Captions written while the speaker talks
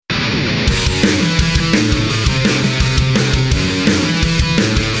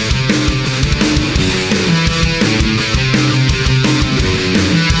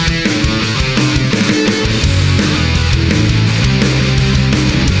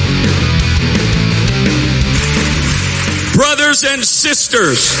brothers and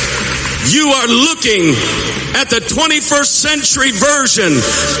sisters, you are looking at the 21st century version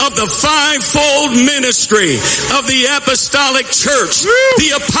of the fivefold ministry of the apostolic church.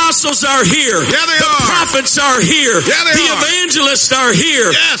 The apostles are here. Yeah, they the are. prophets are here. Yeah, they the are. evangelists are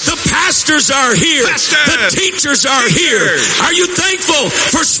here. Yes. The pastors are here. Pastors. The teachers are here. Are you thankful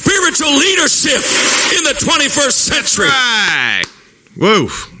for spiritual leadership in the 21st century? Right.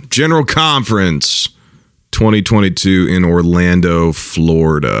 Whoa. General Conference 2022 in Orlando,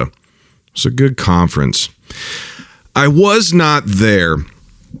 Florida. It's a good conference. I was not there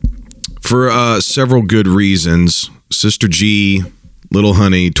for several good reasons. Sister G, Little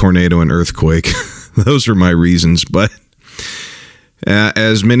Honey, tornado, and earthquake. Those are my reasons. But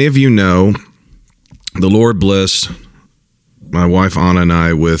as many of you know, the Lord blessed my wife Anna and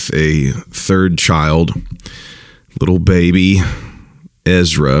I with a third child, little baby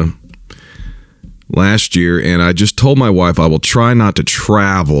Ezra, last year, and I just told my wife I will try not to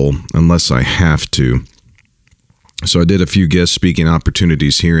travel unless I have to. So I did a few guest speaking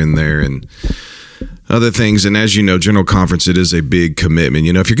opportunities here and there and other things. And as you know, General Conference, it is a big commitment.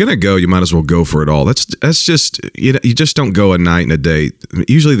 You know, if you're going to go, you might as well go for it all. That's just, you just don't go a night and a day.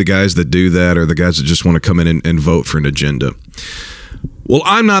 Usually the guys that do that are the guys that just want to come in and vote for an agenda. Well,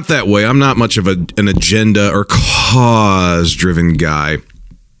 I'm not that way. I'm not much of an agenda or cause-driven guy.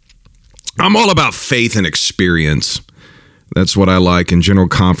 I'm all about faith and experience. That's what I like. And General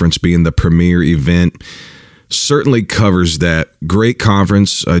Conference being the premier event certainly covers that. Great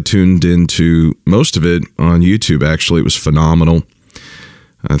conference. I tuned into most of it on YouTube, actually. It was phenomenal.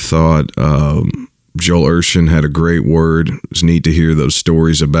 I thought Joel Urshan had a great word. It was neat to hear those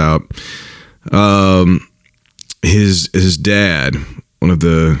stories about his dad, one of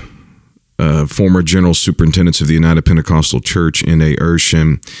the former general superintendents of the United Pentecostal Church, N.A.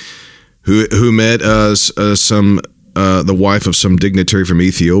 Urshan, who met the wife of some dignitary from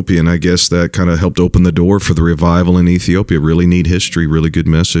Ethiopia, and I guess that kind of helped open the door for the revival in Ethiopia. Really neat history, really good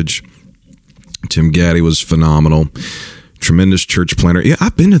message. Tim Gaddy was phenomenal. Tremendous church planner. Yeah,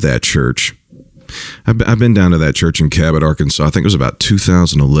 I've been to that church. I've been down to that church in Cabot, Arkansas. I think it was about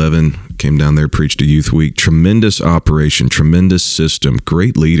 2011. Came down there, preached a youth week. Tremendous operation, tremendous system.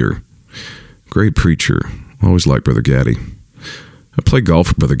 Great leader, great preacher. Always liked Brother Gaddy. I played golf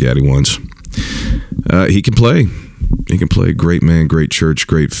with Brother Gaddy once. He can play. He can play. Great man, great church,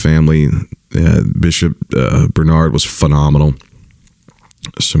 great family. Bishop Bernard was phenomenal.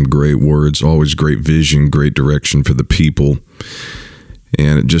 Some great words, always great vision, great direction for the people.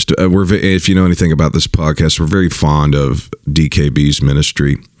 And just if you know anything about this podcast, we're very fond of DKB's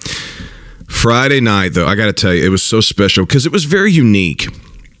ministry. Friday night, though, I got to tell you, it was so special because it was very unique.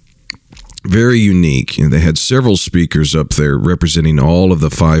 Very unique. You know, they had several speakers up there representing all of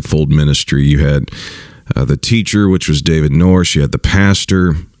the fivefold ministry. You had the teacher, which was David Norris. You had the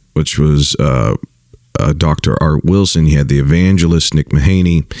pastor, which was Dr. Art Wilson. You had the evangelist, Nick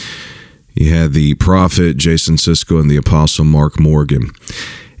Mahaney. You had the prophet, Jason Sisko, and the apostle, Mark Morgan.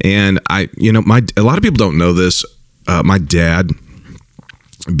 And a lot of people don't know this. My dad,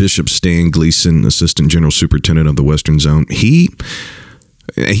 Bishop Stan Gleason, Assistant General Superintendent of the Western Zone, he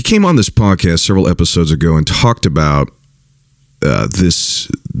came on this podcast several episodes ago and talked about this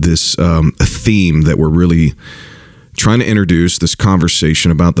theme that we're really trying to introduce, this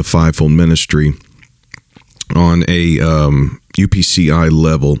conversation about the fivefold ministry on a UPCI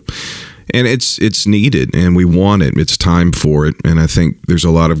level. And it's needed, and we want it. It's time for it. And I think there's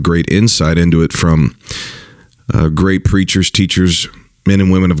a lot of great insight into it from great preachers, teachers, men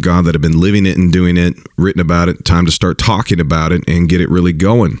and women of God that have been living it and doing it, written about it. Time to start talking about it and get it really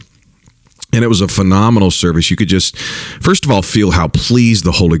going. And it was a phenomenal service. You could just, first of all, feel how pleased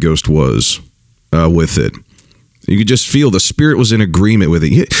the Holy Ghost was with it. You could just feel the Spirit was in agreement with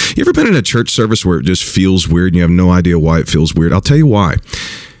it. You ever been in a church service where it just feels weird and you have no idea why it feels weird? I'll tell you why.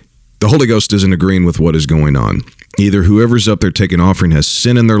 The Holy Ghost isn't agreeing with what is going on. Either whoever's up there taking offering has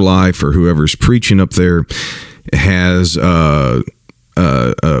sin in their life, or whoever's preaching up there has a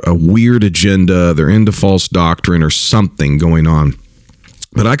weird agenda. They're into false doctrine or something going on.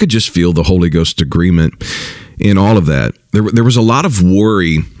 But I could just feel the Holy Ghost agreement in all of that. There was a lot of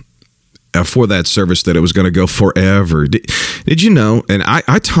worry for that service that it was going to go forever. Did you know? And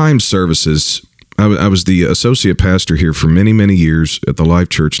I timed services. I was the associate pastor here for many, many years at the Life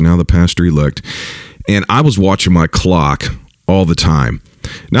Church, now the pastor-elect, and I was watching my clock all the time.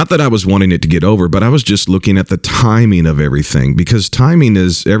 Not that I was wanting it to get over, but I was just looking at the timing of everything, because timing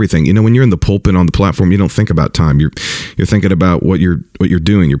is everything. You know, when you're in the pulpit on the platform, you don't think about time. You're thinking about what you're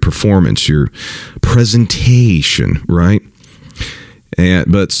doing, your performance, your presentation, right?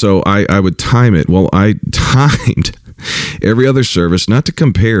 But so I would time it. Well, I timed every other service, not to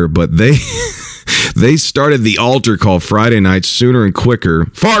compare, but they started the altar call Friday night sooner and quicker,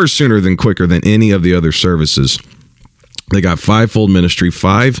 far sooner than quicker than any of the other services. They got fivefold ministry,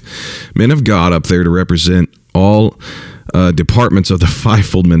 5 men of God up there to represent all departments of the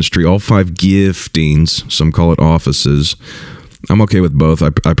fivefold ministry, all 5 giftings. Some call it offices. I'm okay with both.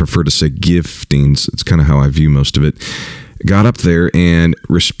 I prefer to say giftings. It's kind of how I view most of it. Got up there and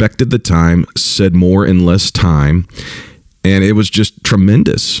respected the time, said more in less time, and it was just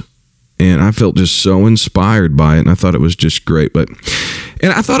tremendous. And I felt just so inspired by it, and I thought it was just great.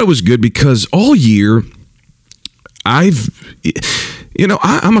 And I thought it was good because all year I'm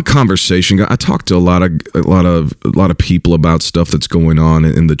a conversation guy. I talk to a lot of people about stuff that's going on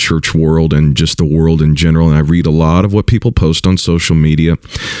in the church world and just the world in general. And I read a lot of what people post on social media.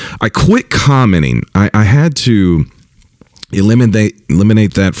 I quit commenting. I had to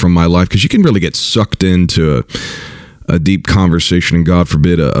eliminate that from my life because you can really get sucked into a deep conversation, and God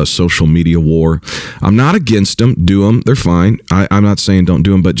forbid a social media war. I'm not against them. Do them. They're fine. I'm not saying don't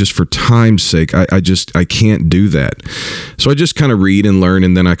do them, but just for time's sake, I can't do that. So I just kind of read and learn,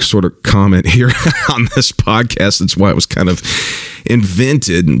 and then I sort of comment here on this podcast. That's why it was kind of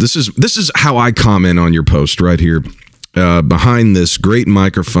invented. This is how I comment on your post right here. Behind this great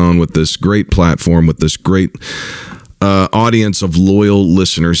microphone with this great platform with this great audience of loyal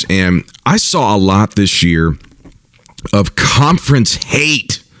listeners. And I saw a lot this year of conference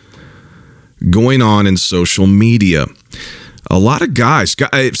hate going on in social media. A lot of guys,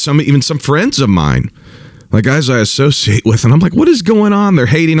 even some friends of mine, like guys I associate with, and I'm like, what is going on? They're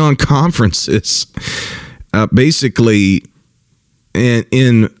hating on conferences. Basically, and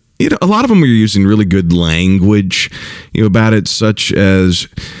a lot of them are using really good language, about it, such as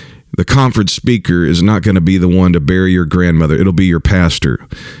the conference speaker is not going to be the one to bury your grandmother. It'll be your pastor.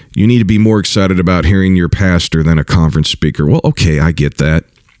 You need to be more excited about hearing your pastor than a conference speaker. Well, okay, I get that.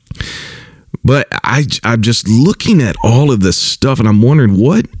 But I'm just looking at all of this stuff, and I'm wondering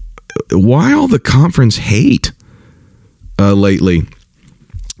why all the conference hate lately.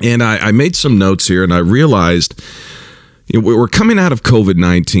 And I made some notes here, and I realized we're coming out of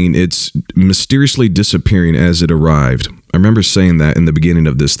COVID-19. It's mysteriously disappearing as it arrived. I remember saying that in the beginning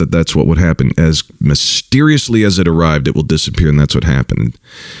of this, that's what would happen. As mysteriously as it arrived, it will disappear, and that's what happened.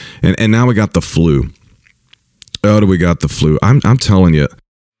 And now we got the flu. Oh, do we got the flu? I'm telling you.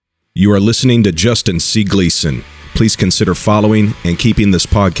 You are listening to Justin C. Gleason. Please consider following and keeping this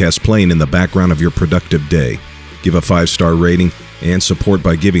podcast playing in the background of your productive day. Give a 5-star rating and support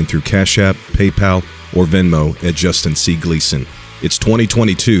by giving through Cash App, PayPal, or Venmo at Justin C. Gleason. It's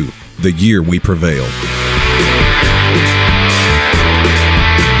 2022, the year we prevail.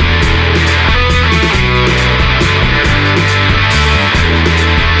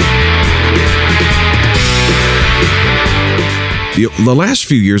 The last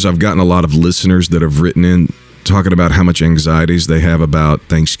few years, I've gotten a lot of listeners that have written in talking about how much anxieties they have about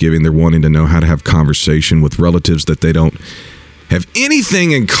Thanksgiving. They're wanting to know how to have conversation with relatives that they don't have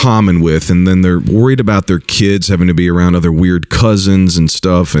anything in common with, and then they're worried about their kids having to be around other weird cousins and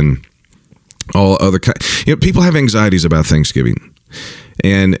stuff, and all other people have anxieties about Thanksgiving.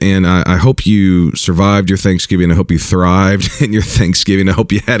 And I hope you survived your Thanksgiving. I hope you thrived in your Thanksgiving. I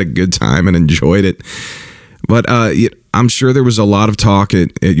hope you had a good time and enjoyed it. But I'm sure there was a lot of talk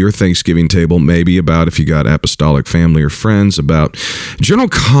at your Thanksgiving table, maybe about if you got apostolic family or friends, about General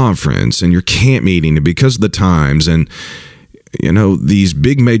Conference and your camp meeting because of the times and, these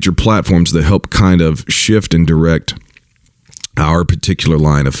big major platforms that help kind of shift and direct our particular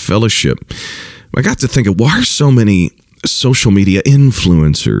line of fellowship. I got to think of why are so many social media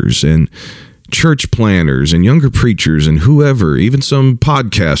influencers and church planners and younger preachers and whoever, even some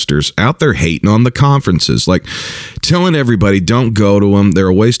podcasters out there hating on the conferences, like telling everybody don't go to them. They're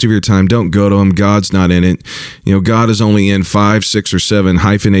a waste of your time. Don't go to them. God's not in it. God is only in 5, 6, or 7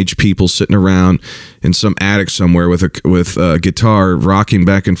 -H people sitting around in some attic somewhere with a guitar rocking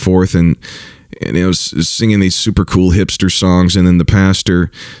back and forth and singing these super cool hipster songs, and then the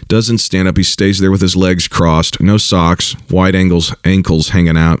pastor doesn't stand up. He stays there with his legs crossed, no socks, wide ankles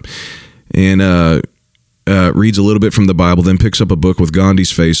hanging out, and reads a little bit from the Bible, then picks up a book with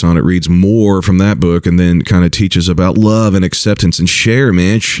Gandhi's face on it, reads more from that book, and then kind of teaches about love and acceptance and share,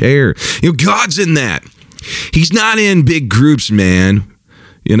 man, share. God's in that. He's not in big groups, man.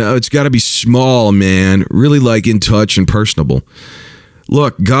 It's got to be small, man, really like in touch and personable.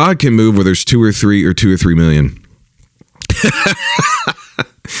 Look, God can move where there's 2 or 3 or 2 or 3 million.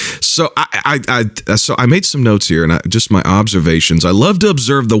 So I made some notes here, and just my observations. I love to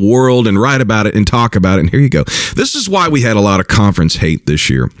observe the world and write about it and talk about it, and here you go. This is why we had a lot of conference hate this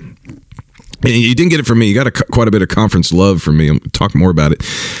year. And you didn't get it from me. You got quite a bit of conference love from me. I'll talk more about it.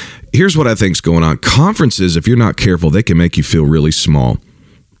 Here's what I think's going on. Conferences, if you're not careful, they can make you feel really small.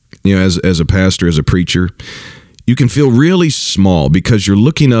 You know, as a pastor, as a preacher, you can feel really small because you're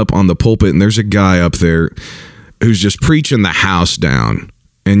looking up on the pulpit and there's a guy up there who's just preaching the house down.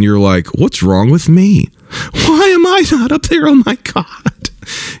 And you're like, what's wrong with me? Why am I not up there? Oh, my God.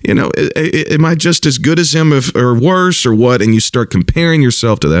 You know, am I just as good as him or worse or what? And you start comparing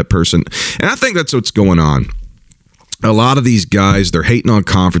yourself to that person. And I think that's what's going on. A lot of these guys, they're hating on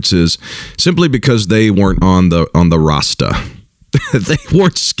conferences simply because they weren't on the roster. They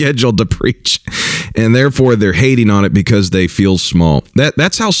weren't scheduled to preach, and therefore they're hating on it because they feel small.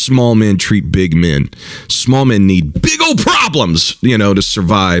 That's how small men treat big men. Small men need big old problems, you know, to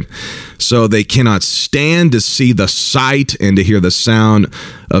survive. So they cannot stand to see the sight and to hear the sound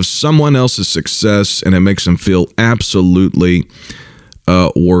of someone else's success, and it makes them feel absolutely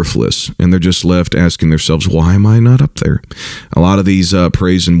worthless, and they're just left asking themselves, why am I not up there? A lot of these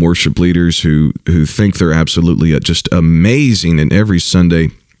praise and worship leaders who think they're absolutely just amazing, and every Sunday,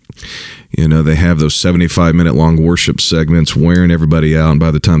 you know, they have those 75-minute long worship segments wearing everybody out, and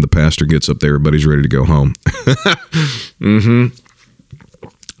by the time the pastor gets up there, everybody's ready to go home.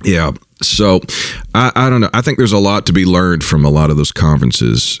 Yeah. So I don't know. I think there's a lot to be learned from a lot of those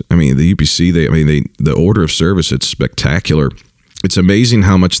conferences. I mean, the UPC, the order of service, it's spectacular. It's amazing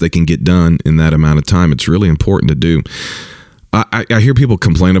how much they can get done in that amount of time. It's really important to do. I hear people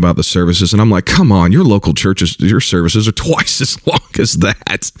complain about the services, and I'm like, come on, your local churches, your services are twice as long as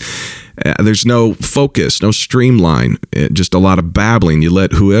that. There's no focus, no streamline, just a lot of babbling. You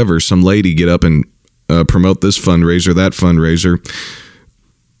let some lady get up and promote this fundraiser, that fundraiser,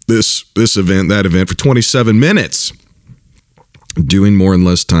 this event, that event for 27 minutes. Doing more in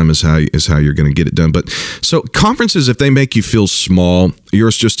less time is how you're going to get it done. But so conferences, if they make you feel small, you're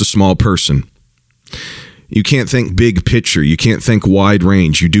just a small person. You can't think big picture. You can't think wide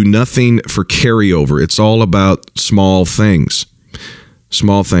range. You do nothing for carryover. It's all about small things.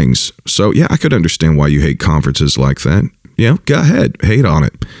 Small things. So yeah, I could understand why you hate conferences like that. Yeah, go ahead. Hate on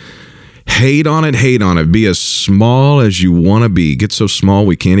it. Hate on it. Hate on it. Be as small as you want to be. Get so small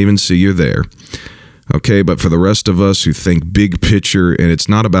we can't even see you're there. Okay, but for the rest of us who think big picture, and it's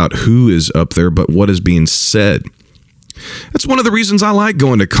not about who is up there, but what is being said. That's one of the reasons I like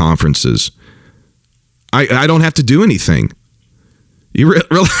going to conferences. I don't have to do anything. Really,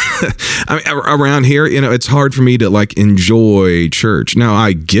 I mean, around here, you know, it's hard for me to like enjoy church. Now,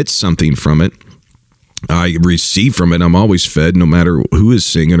 I get something from it. I receive from it. I'm always fed, no matter who is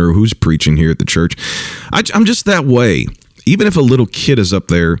singing or who's preaching here at the church. I'm just that way. Even if a little kid is up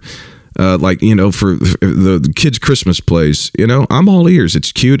there, like, you know, for the kids' Christmas plays, you know, I'm all ears.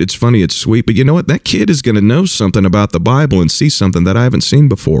 It's cute, it's funny, it's sweet. But you know what? That kid is going to know something about the Bible and see something that I haven't seen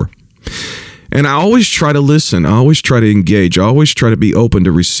before. And I always try to listen. I always try to engage. I always try to be open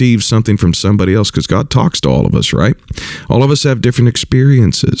to receive something from somebody else, because God talks to all of us, right? All of us have different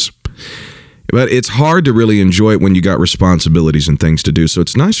experiences. But it's hard to really enjoy it when you got responsibilities and things to do. So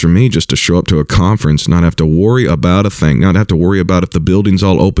it's nice for me just to show up to a conference, not have to worry about a thing, not have to worry about if the building's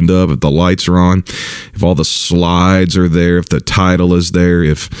all opened up, if the lights are on, if all the slides are there, if the title is there,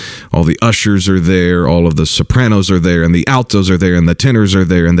 if all the ushers are there, all of the sopranos are there, and the altos are there, and the tenors are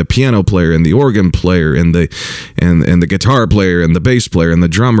there, and the piano player, and the organ player, and the guitar player, and the bass player, and the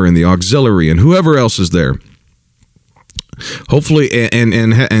drummer, and the auxiliary, and whoever else is there. Hopefully,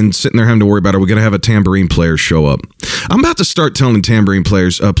 and sitting there having to worry about, are we going to have a tambourine player show up? I'm about to start telling tambourine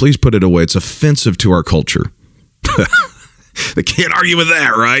players, please put it away. It's offensive to our culture. They can't argue with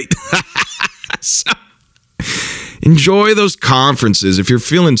that, right? So, enjoy those conferences. If you're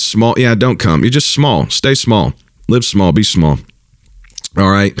feeling small, yeah, don't come. You're just small. Stay small. Live small. Be small. All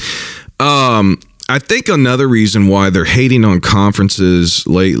right. I think another reason why they're hating on conferences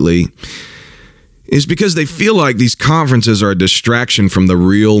lately is because they feel like these conferences are a distraction from the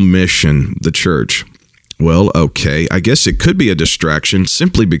real mission, the church. Well, okay, I guess it could be a distraction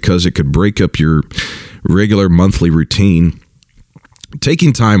simply because it could break up your regular monthly routine.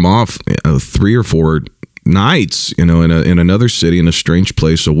 Taking time off 3 or 4 nights, you know, in another city, in a strange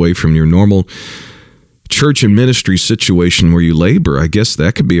place, away from your normal church and ministry situation where you labor, I guess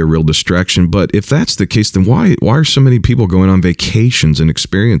that could be a real distraction. But if that's the case, then why are so many people going on vacations and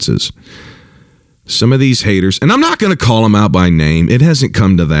experiences? Some of these haters, and I'm not going to call them out by name. It hasn't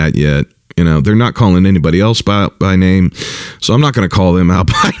come to that yet. You know, they're not calling anybody else by name, so I'm not going to call them out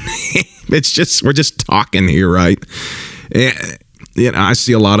by name. It's just, we're just talking here, right? And, you know, I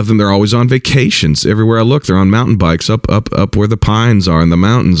see a lot of them. They're always on vacations. Everywhere I look, they're on mountain bikes up where the pines are and the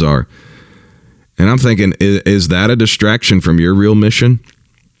mountains are. And I'm thinking, is that a distraction from your real mission?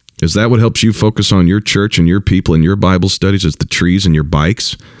 Is that what helps you focus on your church and your people and your Bible studies? Is the trees and your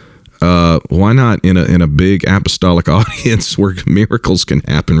bikes? Why not in a big apostolic audience where miracles can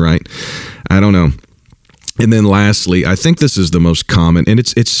happen, right? I don't know. And then lastly, I think this is the most common, and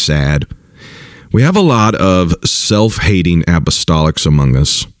it's sad. We have a lot of self-hating apostolics among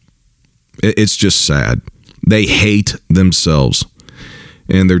us. It's just sad. They hate themselves,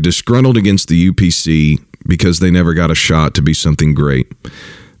 and they're disgruntled against the UPC because they never got a shot to be something great.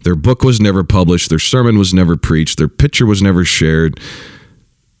 Their book was never published. Their sermon was never preached. Their picture was never shared.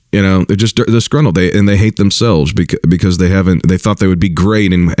 You know, they're just disgruntled. They hate themselves because they thought they would be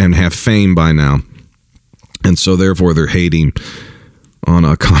great and have fame by now. And so therefore they're hating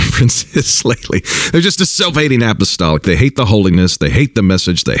on conferences lately. They're just a self-hating apostolic. They hate the holiness. They hate the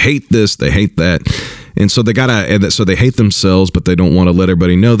message. They hate this. They hate that. And so they hate themselves, but they don't want to let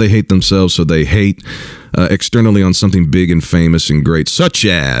everybody know they hate themselves. So they hate externally on something big and famous and great, such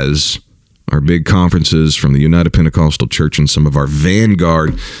as our big conferences from the United Pentecostal Church and some of our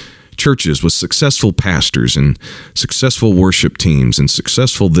vanguard churches with successful pastors and successful worship teams and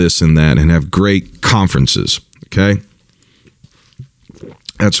successful this and that, and have great conferences. Okay.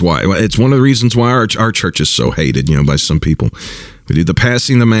 That's why. It's one of the reasons why our church is so hated, by some people. We do the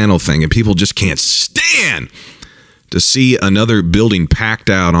passing the mantle thing, and people just can't stand to see another building packed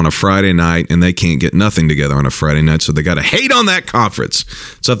out on a Friday night, and they can't get nothing together on a Friday night, so they got to hate on that conference.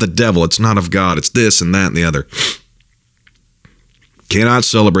 It's of the devil. It's not of God. It's this and that and the other. Cannot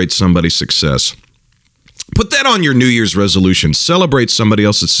celebrate somebody's success. Put that on your New Year's resolution. Celebrate somebody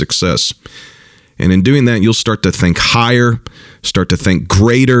else's success. And in doing that, you'll start to think higher, start to think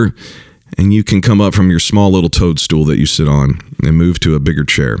greater, and you can come up from your small little toadstool that you sit on and move to a bigger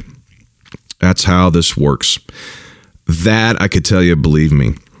chair. That's how this works. That I could tell you, believe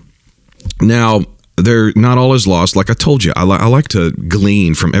me. Now, they're not all is lost. Like I told you, I like to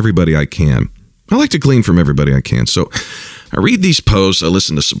glean from everybody I can. So I read these posts, I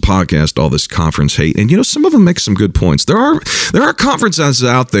listen to some podcasts, all this conference hate, and some of them make some good points. There are conferences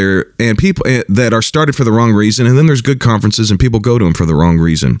out there and people that are started for the wrong reason, and then there's good conferences and people go to them for the wrong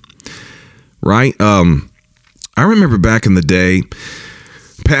reason, right? I remember back in the day,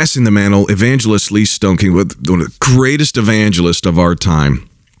 passing the mantle, evangelist Lee Stonking, one of the greatest evangelists of our time,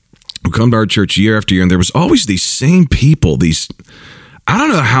 who come to our church year after year, and there was always these same people, I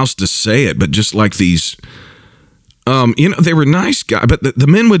don't know how else to say it, but just like these, they were nice guys, but the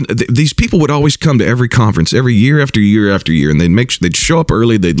men these people would always come to every conference, every year after year after year, and they'd show up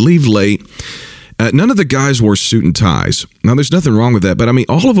early, they'd leave late. None of the guys wore suit and ties. Now, there's nothing wrong with that, but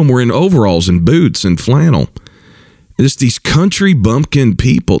all of them were in overalls and boots and flannel. Just these country bumpkin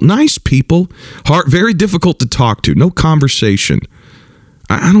people, nice people, very difficult to talk to, no conversation.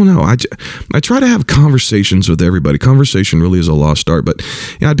 I don't know. I try to have conversations with everybody. Conversation really is a lost art. But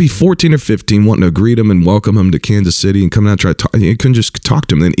I'd be 14 or 15 wanting to greet them and welcome them to Kansas City and come out and try to talk. You couldn't just talk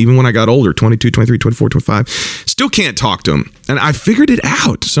to them. Then even when I got older, 22, 23, 24, 25, still can't talk to them. And I figured it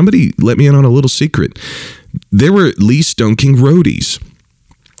out. Somebody let me in on a little secret. They were Lee Stonking roadies.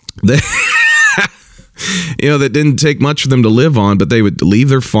 That didn't take much for them to live on, but they would leave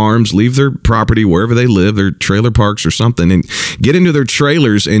their farms, leave their property, wherever they live, their trailer parks or something, and get into their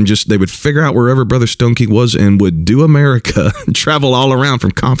trailers, and they would figure out wherever Brother Stonking was and would do America and travel all around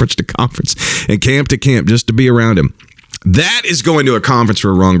from conference to conference and camp to camp just to be around him. That is going to a conference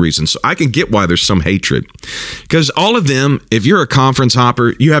for a wrong reason. So I can get why there's some hatred. Because all of them, if you're a conference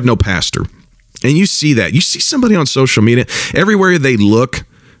hopper, you have no pastor. And you see that. You see somebody on social media, everywhere you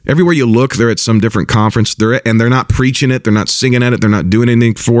look, they're at some different conference. They're not preaching it. They're not singing at it. They're not doing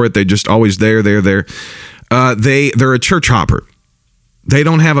anything for it. They're just always there. They're a church hopper. They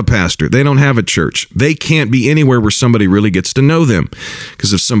don't have a pastor. They don't have a church. They can't be anywhere where somebody really gets to know them.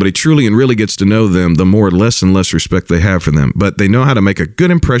 Because if somebody truly and really gets to know them, the more less and less respect they have for them. But they know how to make a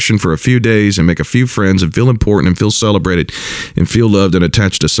good impression for a few days and make a few friends and feel important and feel celebrated and feel loved and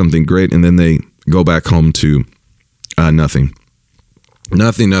attached to something great. And then they go back home to nothing.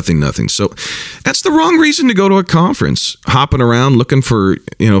 Nothing. So that's the wrong reason to go to a conference. Hopping around looking for,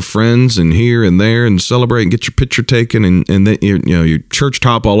 friends and here and there and celebrate and get your picture taken and then, your church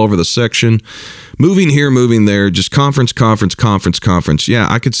top all over the section. Moving here, moving there, just conference. Yeah,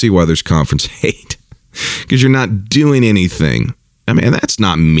 I could see why there's conference hate because you're not doing anything. I mean, that's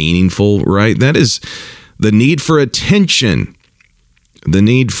not meaningful, right? That is the need for attention, the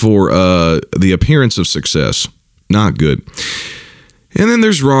need for the appearance of success. Not good. And then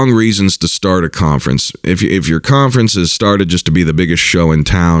there's wrong reasons to start a conference. If your conference is started just to be the biggest show in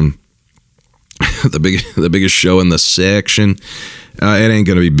town, the biggest show in the section, it ain't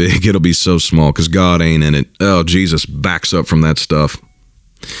going to be big. It'll be so small because God ain't in it. Oh, Jesus backs up from that stuff.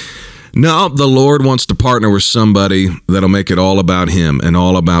 No, the Lord wants to partner with somebody that'll make it all about him and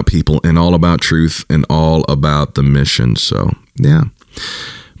all about people and all about truth and all about the mission. So, yeah.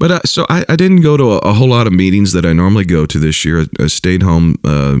 But so I didn't go to a whole lot of meetings that I normally go to this year. I stayed home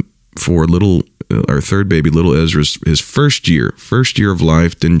for our third baby, little Ezra's, his first year of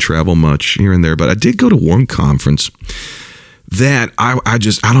life. Didn't travel much here and there, but I did go to one conference that I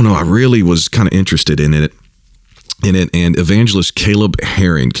don't know, I really was kind of interested in it. And evangelist Caleb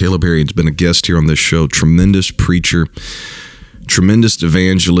Herring's been a guest here on this show. Tremendous preacher, tremendous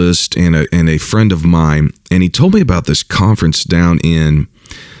evangelist, and a friend of mine. And he told me about this conference down in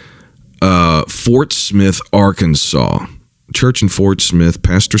Fort Smith, Arkansas. Church in Fort Smith,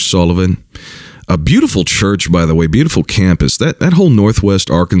 Pastor Sullivan. A beautiful church, by the way, beautiful campus. That whole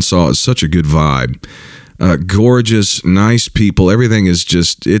Northwest Arkansas is such a good vibe. Gorgeous, nice people. Everything is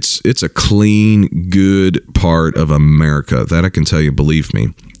just, it's a clean, good part of America. That I can tell you, believe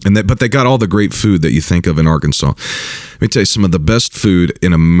me. But they got all the great food that you think of in Arkansas. Let me tell you, some of the best food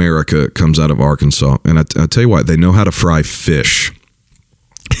in America comes out of Arkansas. And I tell you what, they know how to fry fish.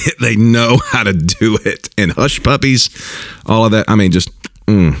 They know how to do it. And hush puppies, all of that. I mean, just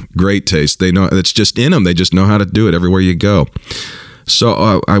great taste. They know, it's just in them. They just know how to do it everywhere you go.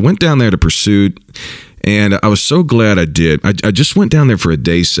 So I went down there to Pursuit. And I was so glad I did. I just went down there for a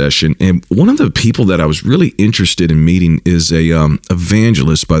day session, and one of the people that I was really interested in meeting is a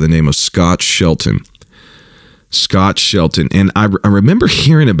evangelist by the name of Scott Shelton. And I remember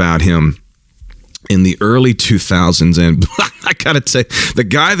hearing about him in the early 2000s, and I gotta say, the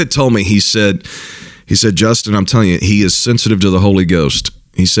guy that told me, he said, Justin, I'm telling you, he is sensitive to the Holy Ghost.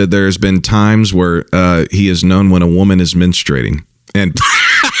 He said there's been times where he has known when a woman is menstruating, and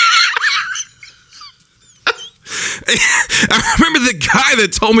I remember the guy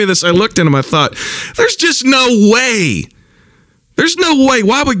that told me this. I looked at him. I thought, there's just no way. There's no way.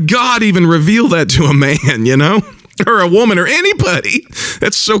 Why would God even reveal that to a man, or a woman or anybody?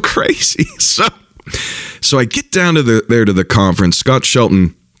 That's so crazy. So I get down to the conference. Scott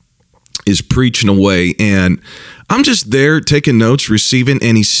Shelton is preaching away, and I'm just there taking notes, receiving,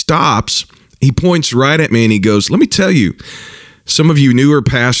 and he stops. He points right at me and he goes, let me tell you, some of you newer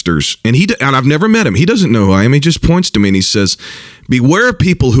pastors, and I've never met him. He doesn't know who I am. He just points to me and he says, beware of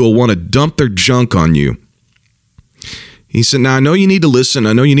people who will want to dump their junk on you. He said, now I know you need to listen.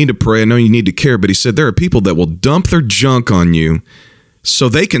 I know you need to pray. I know you need to care. But he said, there are people that will dump their junk on you so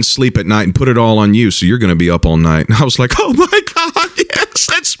they can sleep at night and put it all on you. So you're going to be up all night. And I was like, oh my God, yes,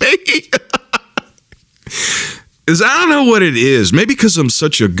 that's me. I don't know what it is. Maybe because I'm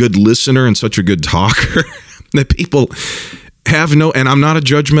such a good listener and such a good talker that people have and I'm not a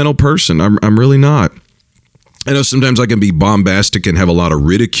judgmental person. I'm really not. I know sometimes I can be bombastic and have a lot of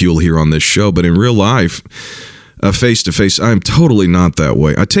ridicule here on this show, but in real life, face to face, I'm totally not that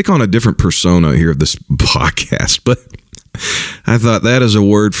way. I take on a different persona here of this podcast, but I thought that is a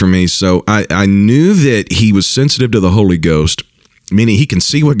word for me. So I knew that he was sensitive to the Holy Ghost, meaning he can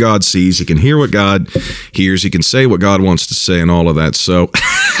see what God sees, he can hear what God hears, he can say what God wants to say and all of that. So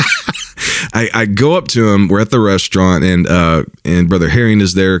I go up to him. We're at the restaurant, and Brother Herring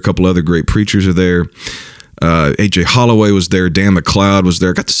is there. A couple other great preachers are there. AJ Holloway was there. Dan McLeod was there.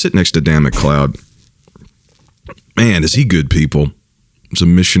 I got to sit next to Dan McLeod. Man, is he good, people. He was a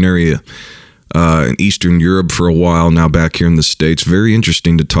missionary in Eastern Europe for a while, now back here in the States. Very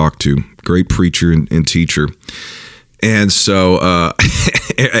interesting to talk to. Great preacher and teacher. And so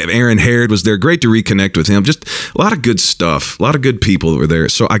Aaron Harrod was there. Great to reconnect with him. Just a lot of good stuff. A lot of good people were there.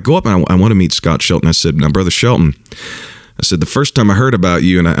 So I go up and I want to meet Scott Shelton. I said, now, Brother Shelton, I said, the first time I heard about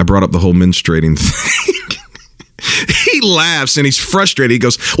you, and I brought up the whole menstruating thing, he laughs and he's frustrated. He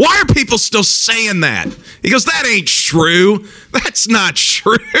goes, why are people still saying that? He goes, that ain't true. That's not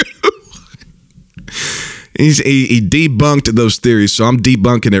true. He debunked those theories. So I'm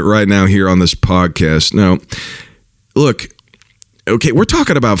debunking it right now here on this podcast. Now, look, okay, we're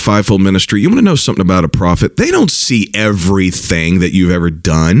talking about fivefold ministry. You want to know something about a prophet? They don't see everything that you've ever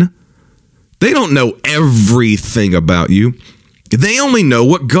done. They don't know everything about you. They only know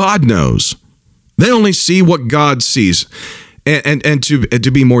what God knows. They only see what God sees. And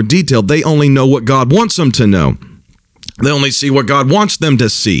to be more detailed, they only know what God wants them to know. They only see what God wants them to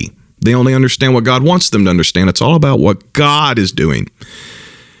see. They only understand what God wants them to understand. It's all about what God is doing.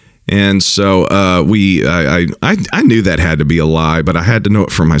 And so I knew that had to be a lie, but I had to know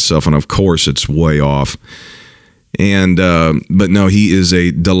it for myself. And of course, it's way off. And but no, he is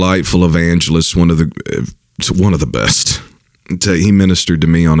a delightful evangelist, one of the best. He ministered to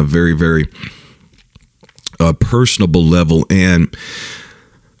me on a very, very personable level. And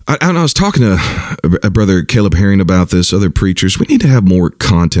I was talking to a brother, Caleb Herring, about this, other preachers. We need to have more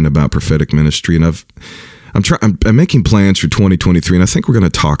content about prophetic ministry, and I'm making plans for 2023, and I think we're going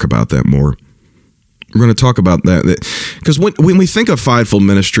to talk about that more. We're going to talk about that because when we think of fivefold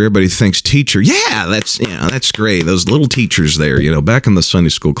ministry, everybody thinks teacher. Yeah, that's great. Those little teachers there, back in the Sunday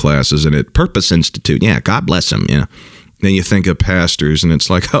school classes and at Purpose Institute. Yeah, God bless them. Then you think of pastors, and it's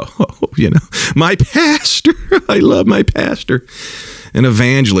like, my pastor. I love my pastor. And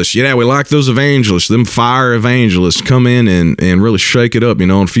evangelists. Yeah, we like those evangelists. Them fire evangelists come in and really shake it up. And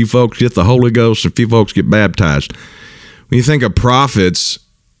a few folks get the Holy Ghost, and a few folks get baptized. When you think of prophets,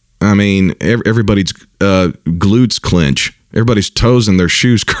 I mean, everybody's glutes clench. Everybody's toes in their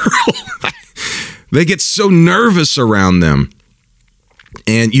shoes curl. They get so nervous around them.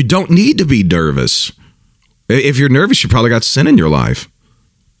 And you don't need to be nervous. If you're nervous, you probably got sin in your life.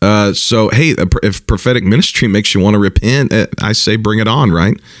 So, hey, if prophetic ministry makes you want to repent, I say bring it on,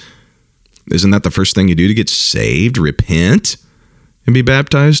 right? Isn't that the first thing you do to get saved? Repent and be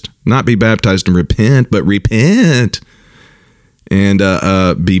baptized? Not be baptized and repent, but repent and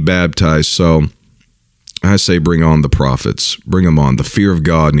be baptized. So I say bring on the prophets. Bring them on. The fear of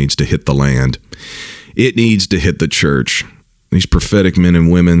God needs to hit the land. It needs to hit the church. These prophetic men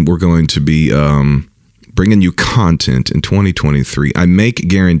and women, we're going to be bringing you content in 2023. I make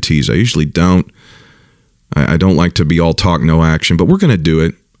guarantees. I usually don't. I don't like to be all talk, no action, but we're going to do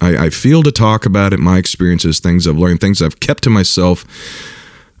it. I feel to talk about it, my experiences, things I've learned, things I've kept to myself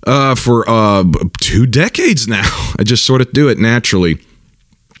for 2 decades now. I just sort of do it naturally.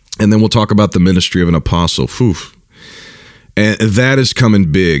 And then we'll talk about the ministry of an apostle. Whew. And that is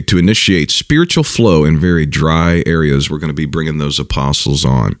coming big to initiate spiritual flow in very dry areas. We're going to be bringing those apostles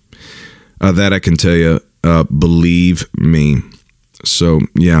on. That I can tell you, believe me. So,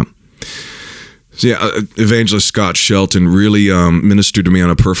 yeah. Evangelist Scott Shelton really ministered to me on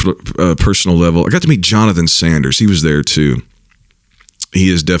a personal level. I got to meet Jonathan Sanders. He was there too. He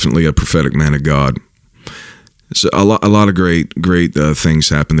is definitely a prophetic man of God. So a lot of great things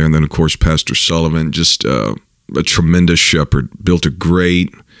happened there. And then, of course, Pastor Sullivan, just a tremendous shepherd, built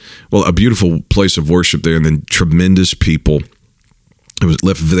a beautiful place of worship there, and then tremendous people. I was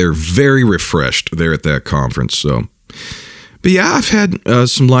left there very refreshed there at that conference. So, but yeah, I've had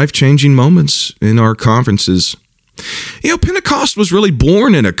some life-changing moments in our conferences. Pentecost was really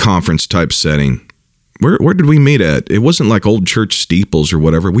born in a conference-type setting. Where did we meet at? It wasn't like old church steeples or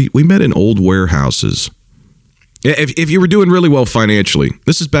whatever. We met in old warehouses. If you were doing really well financially,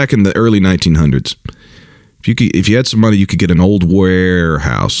 this is back in the early 1900s. If you had some money, you could get an old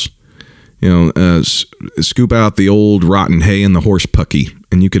warehouse. Scoop out the old rotten hay and the horse pucky,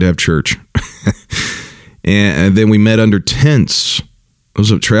 and you could have church. and then we met under tents.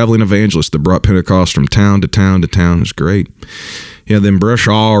 Those are traveling evangelists that brought Pentecost from town to town to town. It was great. Yeah, then brush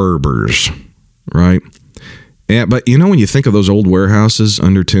arbors, right? Yeah, but when you think of those old warehouses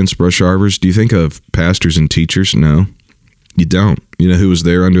under tents, brush arbors, do you think of pastors and teachers? No, you don't. You know who was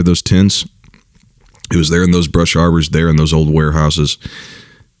there under those tents? Who was there in those brush arbors, there in those old warehouses?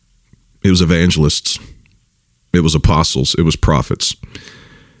 It was evangelists. It was apostles. It was prophets.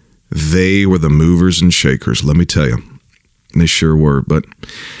 They were the movers and shakers, let me tell you. They sure were. But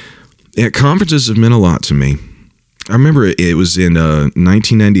conferences have meant a lot to me. I remember it was in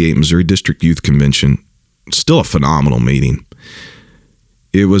 1998 Missouri District Youth Convention. Still a phenomenal meeting.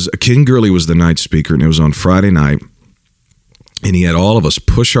 It was Ken Gurley was the night speaker, and it was on Friday night. And he had all of us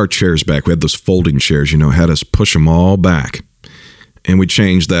push our chairs back. We had those folding chairs, had us push them all back. And we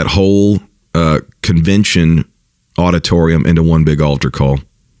changed that whole convention auditorium into one big altar call.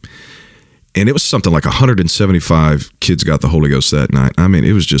 And it was something like 175 kids got the Holy Ghost that night. I mean,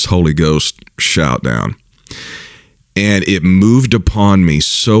 it was just Holy Ghost shout down. And it moved upon me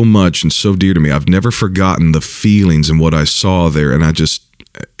so much and so dear to me. I've never forgotten the feelings and what I saw there. And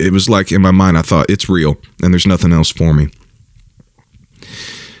it was like in my mind, I thought, it's real and there's nothing else for me.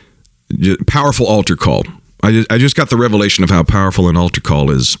 Powerful altar call. I just got the revelation of how powerful an altar call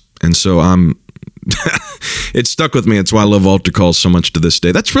is. And so it stuck with me. It's why I love altar calls so much to this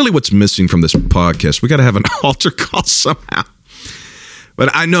day. That's really what's missing from this podcast. We got to have an altar call somehow. But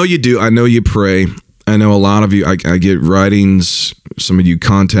I know you do. I know you pray. I know a lot of you, I get writings. Some of you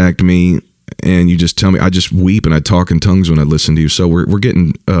contact me and you just tell me, I just weep and I talk in tongues when I listen to you. So we're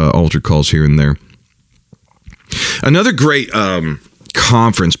getting altar calls here and there. Another great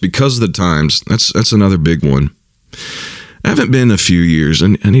conference, because of the times, that's another big one. I haven't been in a few years. I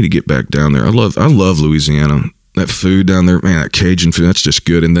need to get back down there. I love Louisiana. That food down there, man, that Cajun food, that's just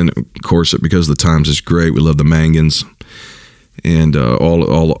good. And then, of course, because of the times, it's great. We love the mangans and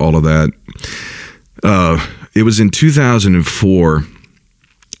all of that. It was in 2004.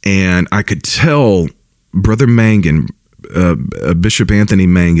 And I could tell Brother Mangun, Bishop Anthony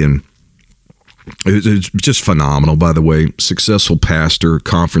Mangun, it's just phenomenal, by the way. Successful pastor,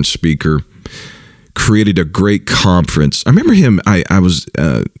 conference speaker, created a great conference. I remember him, I was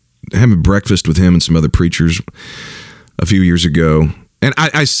having breakfast with him and some other preachers a few years ago. And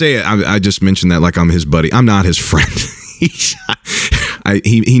I say it, I just mentioned that like I'm his buddy. I'm not his friend.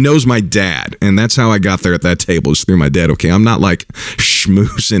 He knows my dad, and that's how I got there at that table, is through my dad. Okay, I'm not like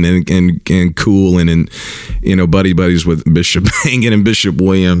schmoozing and cool and buddies with Bishop Mangun and Bishop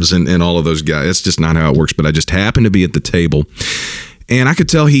Williams and all of those guys. That's just not how it works. But I just happened to be at the table, and I could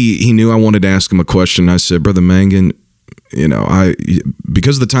tell he knew I wanted to ask him a question. I said, Brother Mangun,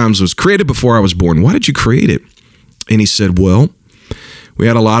 because the Times was created before I was born, why did you create it? And he said, well, we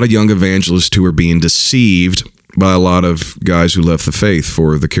had a lot of young evangelists who were being deceived by a lot of guys who left the faith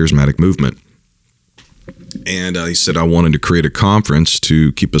for the charismatic movement. And he said, I wanted to create a conference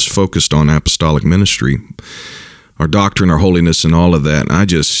to keep us focused on apostolic ministry, our doctrine, our holiness, and all of that. And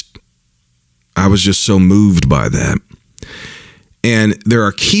I was just so moved by that. And there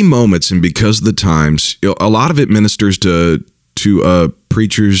are key moments, and because of the times, a lot of it ministers to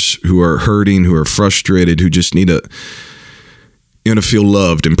preachers who are hurting, who are frustrated, who just need to feel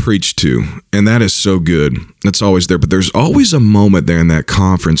loved and preached to. And that is so good. That's always there. But there's always a moment there in that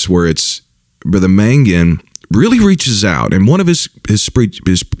conference where it's Brother Mangun really reaches out. And one of his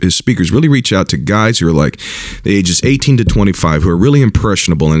speakers really reach out to guys who are like the ages 18 to 25, who are really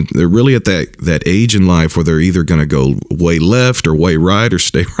impressionable. And they're really at that age in life where they're either going to go way left or way right or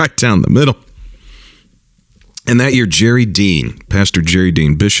stay right down the middle. And that year, Jerry Dean, Pastor Jerry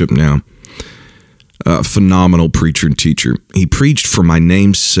Dean, bishop now, phenomenal preacher and teacher. He preached for my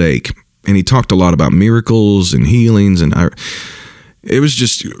name's sake, and he talked a lot about miracles and healings, and it was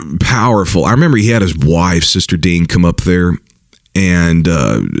just powerful. I remember he had his wife, Sister Dean, come up there and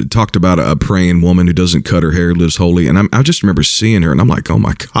talked about a praying woman who doesn't cut her hair, lives holy. And I just remember seeing her, and I'm like, oh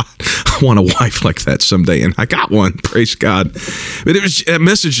my God, I want a wife like that someday. And I got one, praise God. But that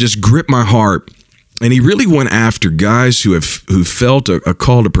message just gripped my heart. And he really went after guys who felt a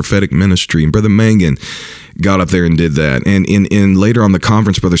call to prophetic ministry. And Brother Mangun got up there and did that. And in later on the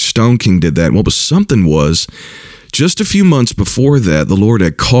conference, Brother Stone King did that. And what was something was, just a few months before that, the Lord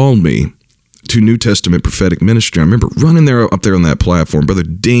had called me to New Testament prophetic ministry. I remember running up there on that platform. Brother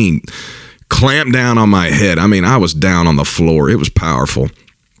Dean clamped down on my head. I mean, I was down on the floor. It was powerful.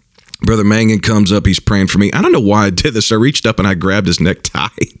 Brother Mangun comes up. He's praying for me. I don't know why I did this. I reached up and I grabbed his necktie.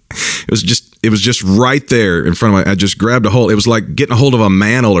 It was just right there in front of I just grabbed a hold. It was like getting a hold of a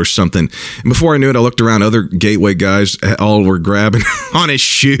mantle or something. And before I knew it, I looked around. Other Gateway guys all were grabbing on his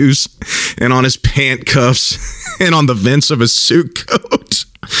shoes and on his pant cuffs and on the vents of his suit coat.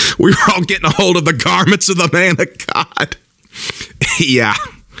 We were all getting a hold of the garments of the man of God. Yeah.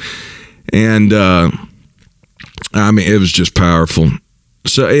 And I mean, it was just powerful.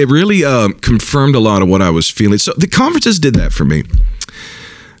 So it really confirmed a lot of what I was feeling. So the conferences did that for me.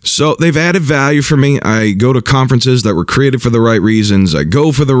 So they've added value for me. I go to conferences that were created for the right reasons. I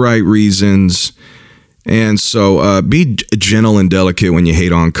go for the right reasons. And so be gentle and delicate when you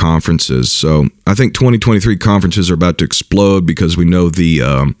hate on conferences. So I think 2023 conferences are about to explode because we know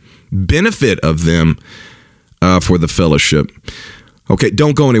the benefit of them for the fellowship. Okay,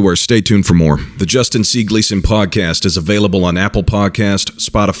 don't go anywhere. Stay tuned for more. The Justin C. Gleason Podcast is available on Apple Podcast,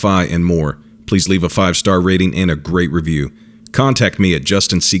 Spotify, and more. Please leave a 5-star rating and a great review. Contact me at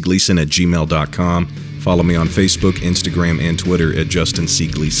justincgleason@gmail.com. Follow me on Facebook, Instagram, and Twitter at Justin C.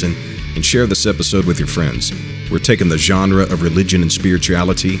 Gleason. And share this episode with your friends. We're taking the genre of religion and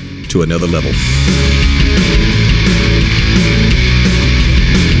spirituality to another level.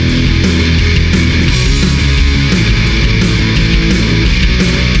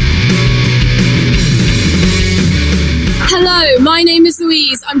 Hello, my name is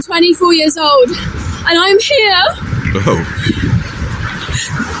Louise. I'm 24 years old, and I'm here. Oh.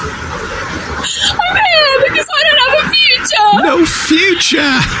 I'm here because I don't have a future. No future.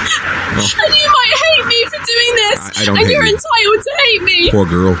 And you might hate me for doing this. I don't and hate you're you. entitled to hate me. Poor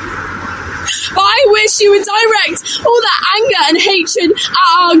girl. But I wish you would direct all that anger and hatred at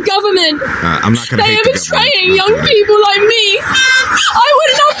our government. I'm not going to They hate are the betraying government. young people like me. I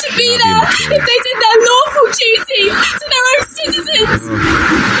would love to be there if they did their lawful duty to their own citizens.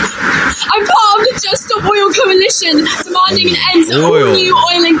 I'm part of the Just Stop Oil Coalition, demanding an end to all new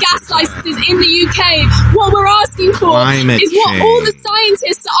oil and gas licenses in the UK. What we're asking for Climate is what change. all the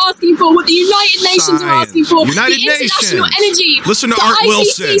scientists are asking for, what the United Nations are asking for, United the International Nations. Energy, Listen to the Art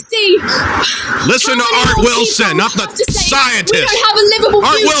Wilson. IPCC. Listen to How many Art more Wilson, people not the have to say, scientist. We don't have a livable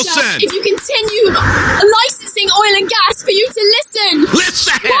Art future Wilson. if you continue licensing using oil and gas for you to listen?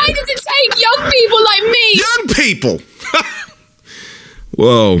 Listen! Why does it take young people like me? Young people!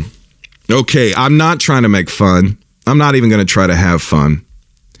 Whoa. Okay, I'm not trying to make fun. I'm not even going to try to have fun.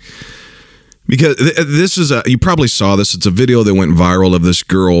 Because this is you probably saw this. It's a video that went viral of this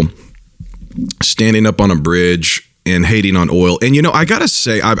girl standing up on a bridge and hating on oil. And, you know, I got to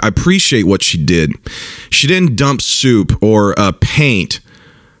say, I appreciate what she did. She didn't dump soup or paint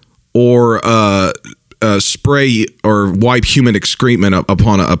or spray or wipe human excrement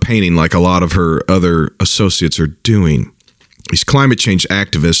upon a painting like a lot of her other associates are doing. These climate change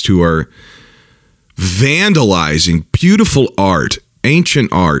activists who are vandalizing beautiful art,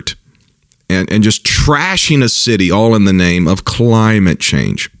 ancient art, and just trashing a city all in the name of climate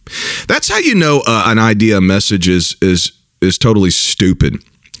change. That's how you know an idea, a message is totally stupid.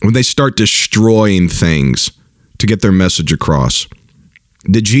 When they start destroying things to get their message across.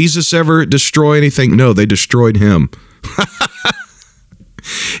 Did Jesus ever destroy anything? No, they destroyed him.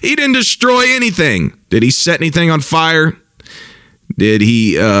 He didn't destroy anything. Did he set anything on fire? Did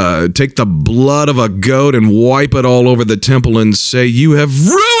he take the blood of a goat and wipe it all over the temple and say, "You have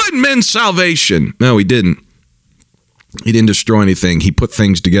ruined men's salvation"? No, he didn't. He didn't destroy anything. He put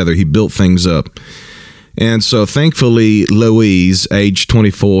things together. He built things up. And so thankfully, Louise, age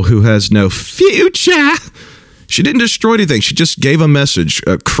 24, who has no future, she didn't destroy anything. She just gave a message,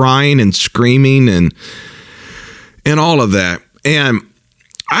 crying and screaming and all of that. And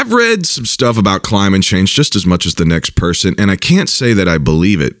I've read some stuff about climate change just as much as the next person, and I can't say that I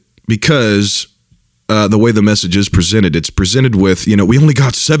believe it because the way the message is presented, it's presented with, you know, we only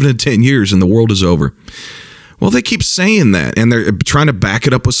got 7 to 10 years and the world is over. Well, they keep saying that, and they're trying to back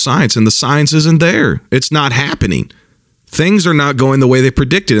it up with science, and the science isn't there. It's not happening. Things are not going the way they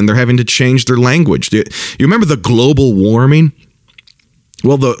predicted, and they're having to change their language. You remember the global warming?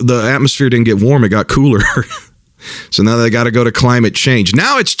 Well, the atmosphere didn't get warm, it got cooler. So now they got to go to climate change.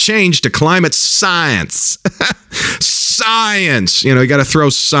 Now it's changed to climate science. Science. You know, you got to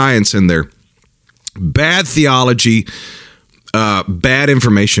throw science in there. Bad theology, bad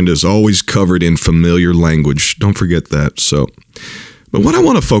information is always covered in familiar language. Don't forget that. So, but what I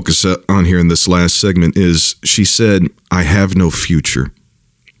want to focus on here in this last segment is she said, "I have no future."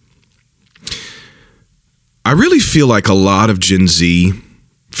 I really feel like a lot of Gen Z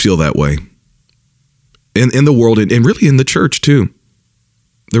feel that way. In the world and really in the church too.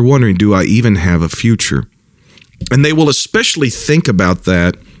 They're wondering, do I even have a future? And they will especially think about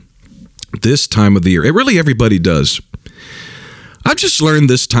that this time of the year. Really, everybody does. I've just learned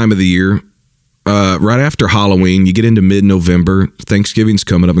this time of the year, right after Halloween, you get into mid-November, Thanksgiving's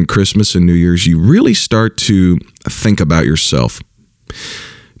coming up, and Christmas and New Year's, you really start to think about yourself.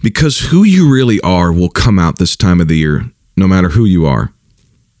 Because who you really are will come out this time of the year, no matter who you are.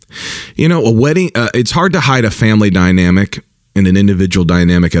 You know, a wedding, it's hard to hide a family dynamic and an individual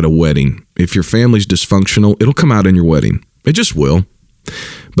dynamic at a wedding. If your family's dysfunctional, it'll come out in your wedding. It just will.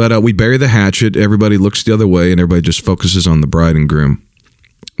 But we bury the hatchet, everybody looks the other way, and everybody just focuses on the bride and groom.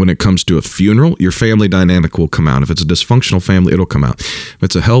 When it comes to a funeral, your family dynamic will come out. If it's a dysfunctional family, it'll come out. If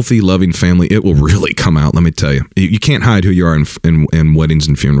it's a healthy, loving family, it will really come out, let me tell you. You can't hide who you are in weddings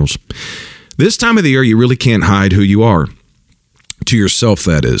and funerals. This time of the year, you really can't hide who you are. To yourself,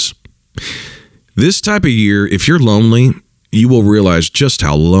 that is. This type of year, if you're lonely, you will realize just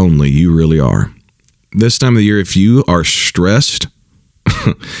how lonely you really are. This time of the year, if you are stressed,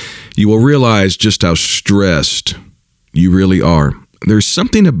 you will realize just how stressed you really are. There's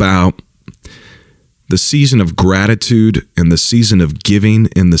something about the season of gratitude and the season of giving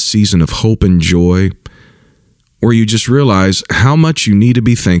and the season of hope and joy where you just realize how much you need to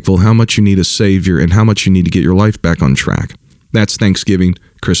be thankful, how much you need a Savior, and how much you need to get your life back on track. That's Thanksgiving,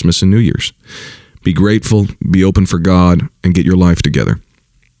 Christmas, and New Year's. Be grateful, be open for God, and get your life together.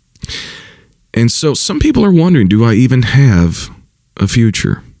 And so some people are wondering, do I even have a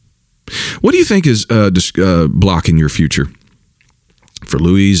future? What do you think is blocking your future? For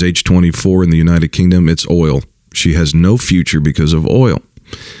Louise, age 24 in the United Kingdom, it's oil. She has no future because of oil.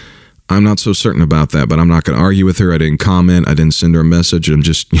 I'm not so certain about that, but I'm not going to argue with her. I didn't comment. I didn't send her a message. I'm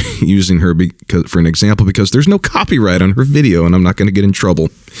just using her for an example because there's no copyright on her video, and I'm not going to get in trouble.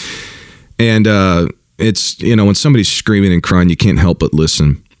 And it's, you know, when somebody's screaming and crying, you can't help but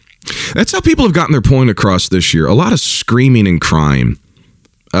listen. That's how people have gotten their point across this year. A lot of screaming and crying.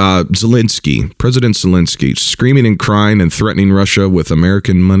 President Zelensky, screaming and crying and threatening Russia with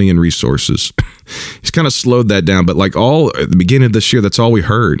American money and resources. He's kind of slowed that down, but like all at the beginning of this year, that's all we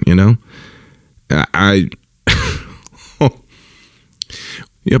heard, you know?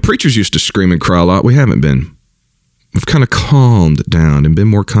 Preachers used to scream and cry a lot. We haven't been. We've kind of calmed down and been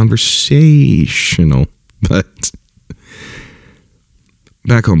more conversational. But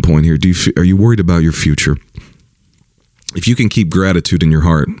back on point here. Are you worried about your future? If you can keep gratitude in your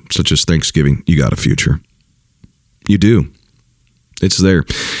heart, such as Thanksgiving, you got a future. You do. It's there.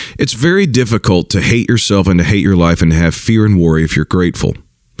 It's very difficult to hate yourself and to hate your life and to have fear and worry if you're grateful.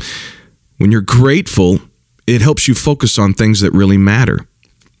 When you're grateful, it helps you focus on things that really matter.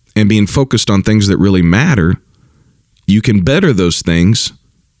 And being focused on things that really matter, you can better those things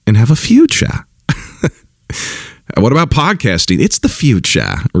and have a future. What about podcasting? It's the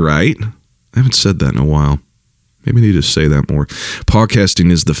future, right? I haven't said that in a while. Maybe I need to say that more.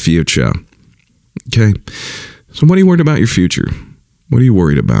 Podcasting is the future. Okay. So what are you worried about your future? What are you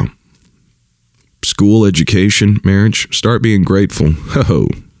worried about? School, education, marriage? Start being grateful. Oh,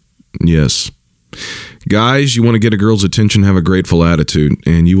 yes. Guys, you want to get a girl's attention, have a grateful attitude,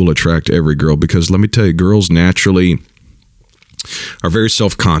 and you will attract every girl. Because let me tell you, girls naturally are very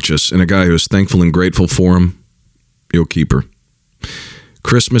self-conscious, and a guy who is thankful and grateful for them, you'll keep her.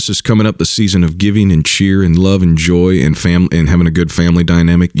 Christmas is coming up, the season of giving and cheer and love and joy and family and having a good family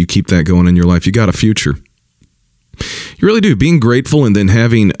dynamic. You keep that going in your life, you got a future. You really do. Being grateful and then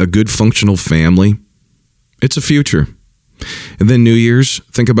having a good functional family, it's a future. And then New Year's,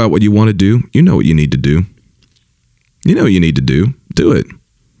 think about what you want to do. You know what you need to do. You know what you need to do. Do it.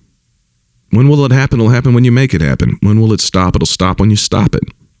 When will it happen? It'll happen when you make it happen. When will it stop? It'll stop when you stop it.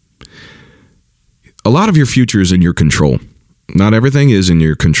 A lot of your future is in your control. Not everything is in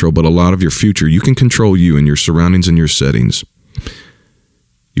your control, but a lot of your future, you can control you and your surroundings and your settings.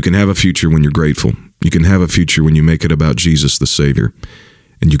 You can have a future when you're grateful. You can have a future when you make it about Jesus, the Savior.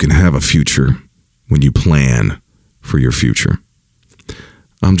 And you can have a future when you plan for your future.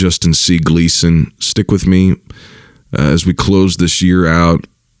 I'm Justin C. Gleason. Stick with me as we close this year out.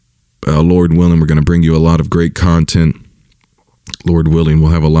 Lord willing, we're going to bring you a lot of great content. Lord willing,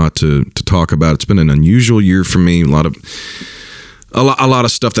 we'll have a lot to talk about. It's been an unusual year for me. A lot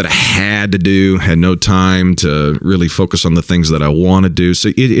of stuff that I had to do, had no time to really focus on the things that I want to do.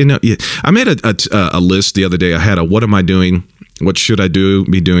 So, I made a list the other day. I had a what am I doing? What should I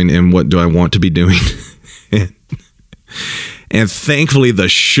be doing? And what do I want to be doing? And thankfully, the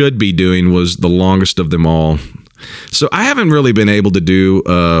should be doing was the longest of them all. So I haven't really been able to do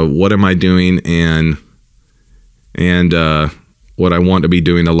what am I doing and what I want to be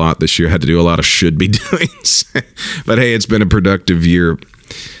doing a lot this year. I had to do a lot of should be doings. But hey, it's been a productive year.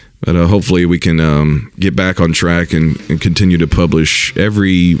 But hopefully we can get back on track and continue to publish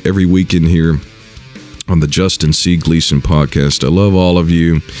every weekend here on the Justin C. Gleason podcast. I love all of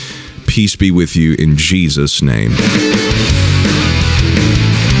you. Peace be with you in Jesus' name.